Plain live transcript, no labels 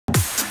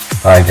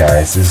Hi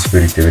guys, this is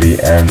Productivity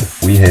and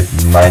we hit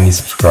 90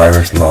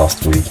 subscribers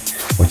last week,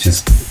 which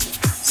is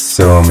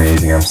so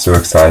amazing. I'm so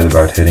excited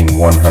about hitting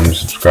 100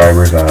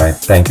 subscribers and I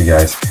thank you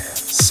guys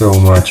so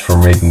much for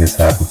making this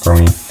happen for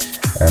me.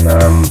 And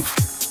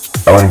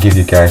I want to give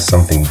you guys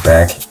something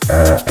back,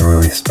 a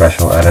really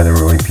special edit, a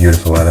really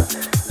beautiful edit,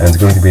 and it's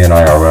going to be an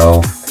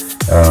IRL.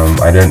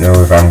 I don't know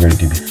if I'm going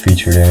to be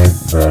featured in it,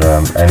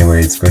 but anyway,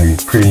 it's going to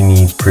be pretty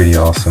neat, pretty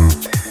awesome.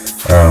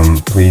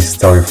 Please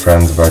tell your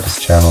friends about this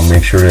channel,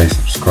 make sure they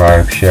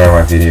subscribe, share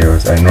my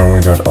videos. I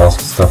normally don't ask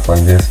stuff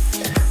like this,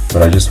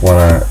 but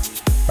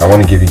I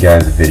want to give you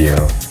guys a video.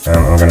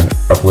 I'm going to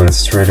upload it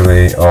straight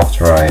away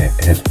after I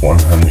hit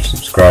 100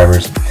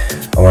 subscribers.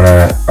 I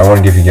want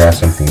to give you guys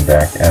something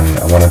back, and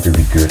I want it to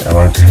be good. I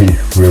want it to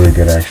be really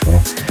good actually.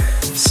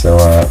 So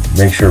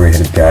make sure we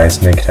hit it,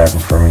 guys, make it happen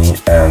for me.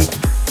 And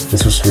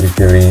this was Sweetie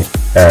Theory,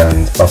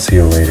 and I'll see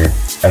you later.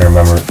 And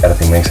remember,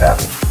 editing makes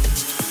happen.